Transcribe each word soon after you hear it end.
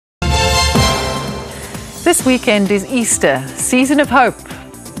This weekend is Easter, season of hope,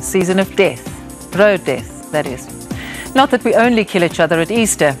 season of death, road death, that is. Not that we only kill each other at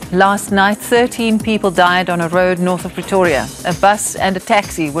Easter. Last night, 13 people died on a road north of Pretoria. A bus and a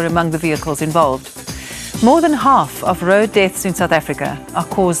taxi were among the vehicles involved. More than half of road deaths in South Africa are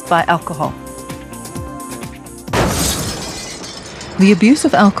caused by alcohol. The abuse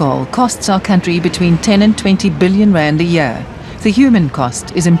of alcohol costs our country between 10 and 20 billion rand a year. The human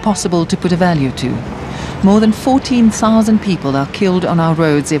cost is impossible to put a value to. More than 14,000 people are killed on our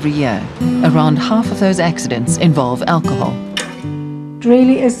roads every year. Around half of those accidents involve alcohol. It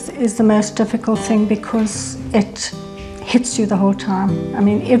really is the most difficult thing because it hits you the whole time. I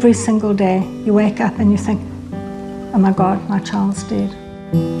mean, every single day you wake up and you think, oh my God, my child's dead.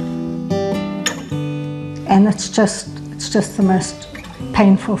 And it's just the most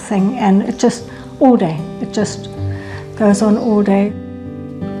painful thing, and it just all day, it just goes on all day.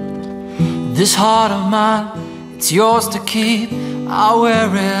 This heart of mine, it's yours to keep. I wear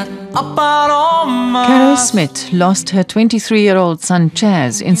it about on my... Carte Smith lost her 23-year-old son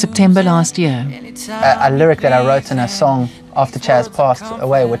Chaz in September last year. A lyric that I wrote in a song after Chaz passed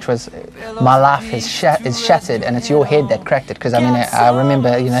away, which was, my life is shattered and it's your head that cracked it, because I mean, I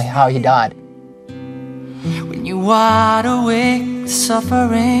remember, you know, how he died. When you're wide awake,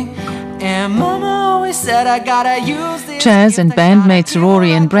 suffering, and Mama always said I gotta use this. Chaz and bandmates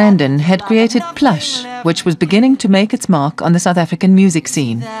Rory and Brandon had created Plush, which was beginning to make its mark on the South African music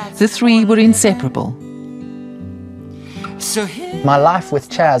scene. The three were inseparable. My life with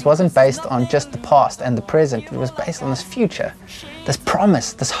Chaz wasn't based on just the past and the present. It was based on this future, this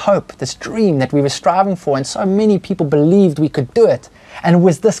promise, this hope, this dream that we were striving for, and so many people believed we could do it. And it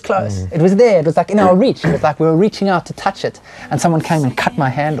was this close. It was there. It was like in our reach. It was like we were reaching out to touch it, and someone came and cut my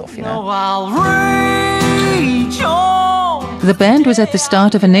hand off, you know. The band was at the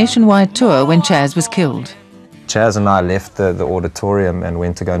start of a nationwide tour when Chaz was killed. Chaz and I left the auditorium and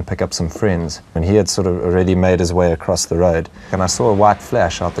went to go and pick up some friends. And he had sort of already made his way across the road. And I saw a white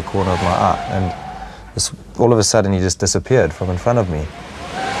flash out the corner of my eye. And all of a sudden he just disappeared from in front of me.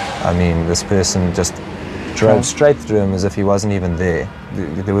 I mean, this person just drove straight through him as if he wasn't even there.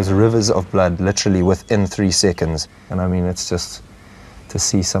 There was rivers of blood literally within 3 seconds. And I mean, it's just to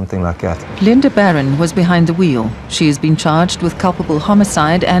see something like that. Linda Barron was behind the wheel. She has been charged with culpable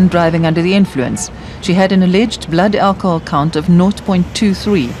homicide and driving under the influence. She had an alleged blood alcohol count of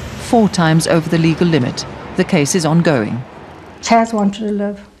 0.23, 4 times over the legal limit. The case is ongoing. Chaz wanted to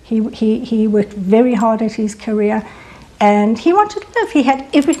live. He worked very hard at his career, and he wanted to live. He had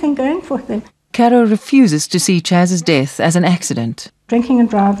everything going for him. Caro refuses to see Chaz's death as an accident. Drinking and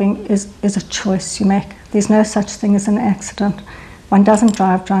driving is a choice you make. There's no such thing as an accident. One doesn't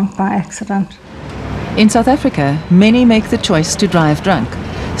drive drunk by accident. In South Africa, many make the choice to drive drunk.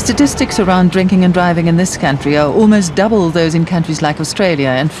 Statistics around drinking and driving in this country are almost double those in countries like Australia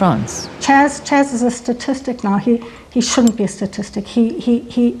and France. Chaz is a statistic now. He shouldn't be a statistic.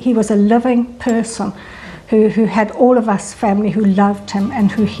 He was a living person who had all of us family who loved him and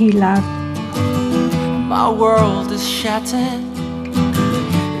who he loved. My world is shattered.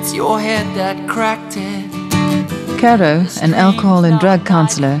 It's your head that cracked it. Caro, an alcohol and drug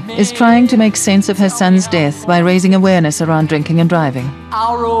counsellor, is trying to make sense of her son's death by raising awareness around drinking and driving.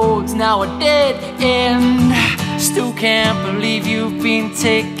 Our road's now a dead end. Still can't believe you've been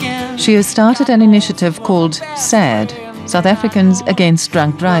taken. She has started an initiative called SAD, South Africans Against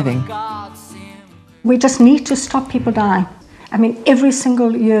Drunk Driving. We just need to stop people dying. I mean, every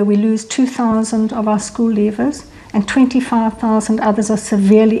single year we lose 2,000 of our school leavers, and 25,000 others are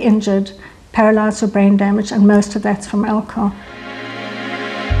severely injured, paralyzed or brain damage, and most of that's from alcohol.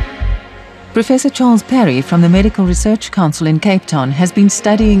 Professor Charles Perry from the Medical Research Council in Cape Town has been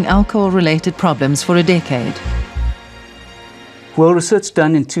studying alcohol-related problems for a decade. Well, research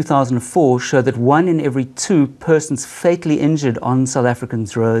done in 2004 showed that 1 in every 2 persons fatally injured on South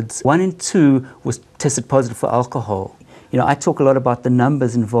Africans' roads, 1 in 2 was tested positive for alcohol. You know, I talk a lot about the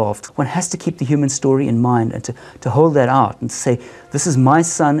numbers involved. One has to keep the human story in mind and to hold that out and to say, this is my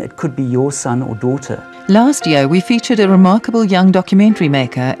son, it could be your son or daughter. Last year, we featured a remarkable young documentary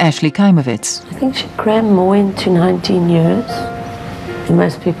maker, Ashley Kaimovitz. I think she crammed more into 19 years than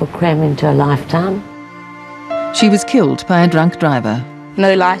most people cram into a lifetime. She was killed by a drunk driver.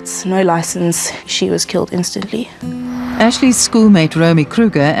 No lights, no license. She was killed instantly. Ashley's schoolmate Romy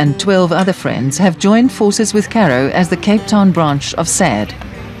Kruger and 12 other friends have joined forces with Caro as the Cape Town branch of SAD.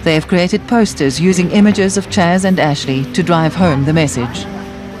 They have created posters using images of Chaz and Ashley to drive home the message.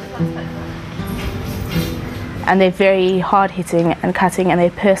 And they're very hard-hitting and cutting, and they're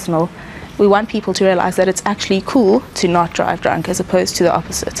personal. We want people to realize that it's actually cool to not drive drunk as opposed to the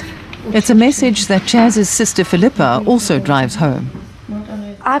opposite. It's a message that Chaz's sister Philippa also drives home.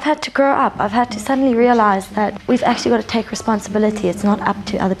 I've had to grow up. I've had to suddenly realize that we've actually got to take responsibility. It's not up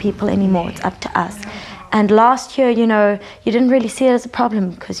to other people anymore, it's up to us. And last year, you know, you didn't really see it as a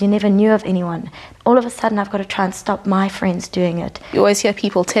problem because you never knew of anyone. All of a sudden, I've got to try and stop my friends doing it. You always hear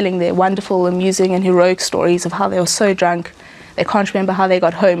people telling their wonderful, amusing and heroic stories of how they were so drunk. They can't remember how they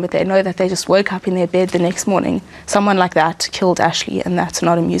got home, but they know that they just woke up in their bed the next morning. Someone like that killed Ashley, and that's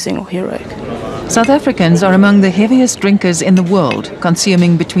not amusing or heroic. South Africans are among the heaviest drinkers in the world,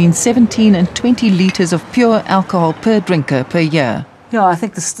 consuming between 17 and 20 litres of pure alcohol per drinker per year. Yeah, I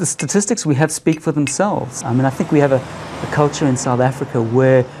think the statistics we have speak for themselves. I mean, I think we have a culture in South Africa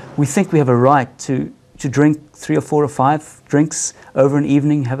where we think we have a right to drink 3 or 4 or 5 drinks over an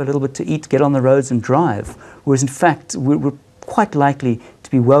evening, have a little bit to eat, get on the roads and drive. Whereas in fact, we're quite likely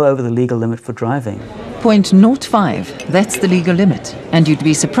to be well over the legal limit for driving. 0.05, that's the legal limit. And you'd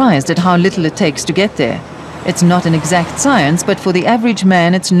be surprised at how little it takes to get there. It's not an exact science, but for the average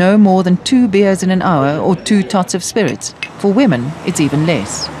man, it's no more than 2 beers in an hour or 2 tots of spirits. For women, it's even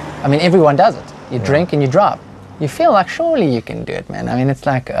less. I mean, everyone does it. You drink and you drive. You feel like surely you can do it, man. I mean, it's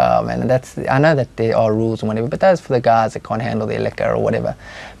like, oh man, I know that there are rules and whatever, but that's for the guys that can't handle their liquor or whatever.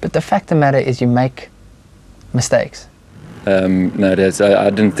 But the fact of the matter is you make mistakes. No, I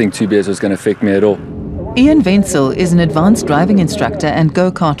didn't think 2 beers was going to affect me at all. Ian Wenzel is an advanced driving instructor and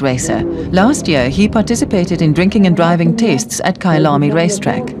go-kart racer. Last year, he participated in drinking and driving tests at Kyalami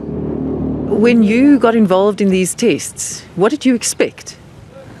racetrack. When you got involved in these tests, what did you expect?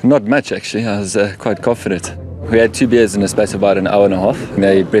 Not much, actually. I was quite confident. We had 2 beers in a space of about an hour and a half.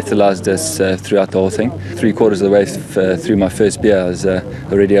 They breathalyzed us throughout the whole thing. 3/4 of the way through my first beer, I was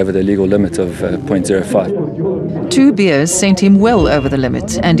already over the legal limit of 0.05. 2 beers sent him well over the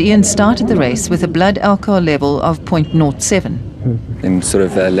limit, and Ian started the race with a blood alcohol level of 0.07. In sort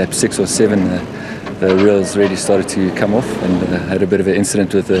of lap 6 or 7, the wheels really started to come off, and had a bit of an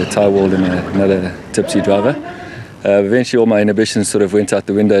incident with the tyre wall and another tipsy driver. Eventually all my inhibitions sort of went out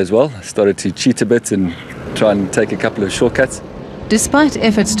the window as well. I started to cheat a bit and try and take a couple of shortcuts. Despite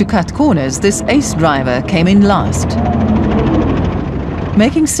efforts to cut corners, this ace driver came in last.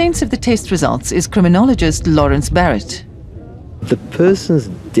 Making sense of the test results is criminologist Lawrence Barrett. The person's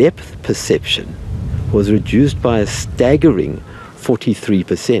depth perception was reduced by a staggering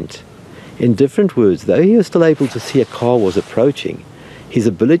 43%. In different words, though he was still able to see a car was approaching, his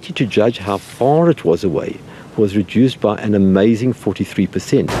ability to judge how far it was away was reduced by an amazing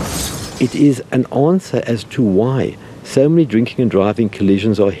 43%. It is an answer as to why so many drinking and driving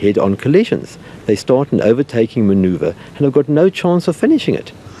collisions are head-on collisions. They start an overtaking maneuver and have got no chance of finishing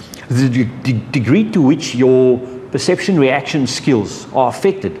it. The degree to which your perception reaction skills are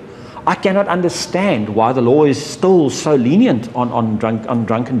affected, I cannot understand why the law is still so lenient on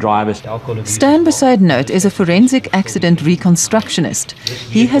drunken drivers. Stan Bezuidenhout is a forensic accident reconstructionist.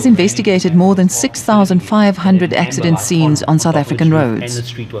 He has investigated more than 6,500 accident scenes on South African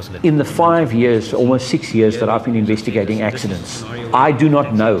roads. In the 5 years, almost 6 years that I've been investigating accidents, I do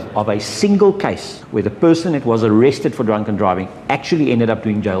not know of a single case where the person that was arrested for drunken driving actually ended up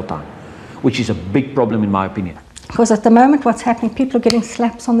doing jail time, which is a big problem in my opinion. Because at the moment what's happening, people are getting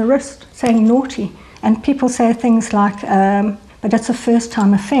slaps on the wrist, saying naughty. And people say things like, but that's a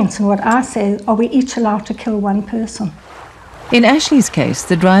first-time offence. And what I say, are we each allowed to kill one person? In Ashley's case,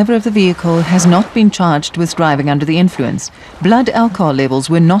 the driver of the vehicle has not been charged with driving under the influence. Blood alcohol levels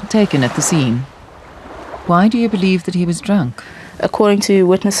were not taken at the scene. Why do you believe that he was drunk? According to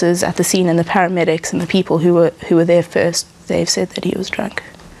witnesses at the scene and the paramedics and the people who were there first, they've said that he was drunk.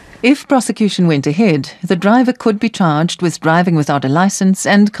 If prosecution went ahead, the driver could be charged with driving without a license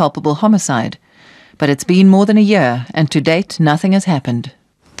and culpable homicide. But it's been more than a year, and to date, nothing has happened.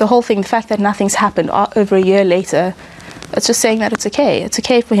 The whole thing, the fact that nothing's happened over a year later, it's just saying that it's okay. It's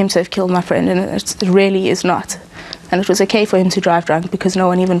okay for him to have killed my friend, and it really is not. And it was okay for him to drive drunk because no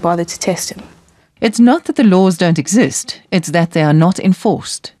one even bothered to test him. It's not that the laws don't exist, it's that they are not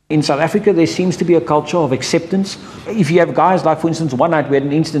enforced. In South Africa, there seems to be a culture of acceptance. If you have guys like, for instance, one night we had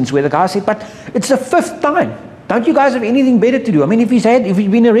an instance where the guy said, but it's the 5th time. Don't you guys have anything better to do? I mean, if he's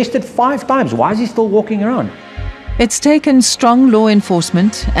been arrested 5 times, why is he still walking around? It's taken strong law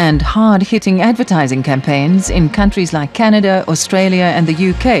enforcement and hard-hitting advertising campaigns in countries like Canada, Australia and the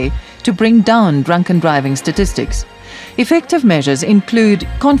UK to bring down drunken driving statistics. Effective measures include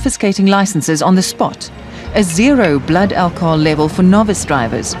confiscating licenses on the spot, a 0 blood alcohol level for novice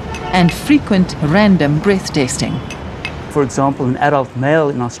drivers, and frequent random breath testing. For example, an adult male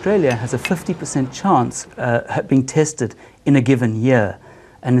in Australia has a 50% chance of being tested in a given year.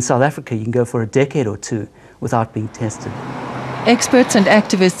 And in South Africa, you can go for a decade or 2 without being tested. Experts and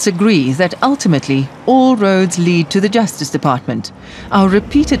activists agree that ultimately all roads lead to the Justice Department. Our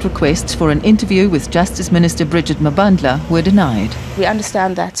repeated requests for an interview with Justice Minister Bridget Mabandla were denied. We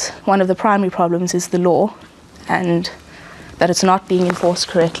understand that one of the primary problems is the law and that it's not being enforced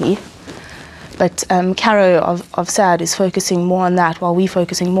correctly. But Caro of SAD is focusing more on that while we're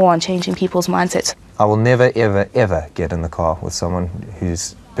focusing more on changing people's mindsets. I will never, ever, ever get in the car with someone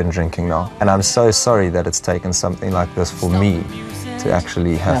who's been drinking now. And I'm so sorry that it's taken something like this for me to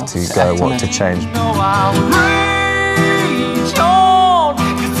actually have to go to change. No, I'll reach on,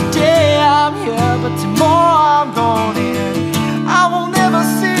 'cause today I'm here, but tomorrow I'm gone in. I will never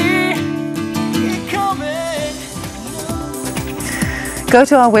see it coming. Go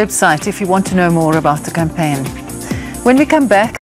to our website if you want to know more about the campaign. When we come back,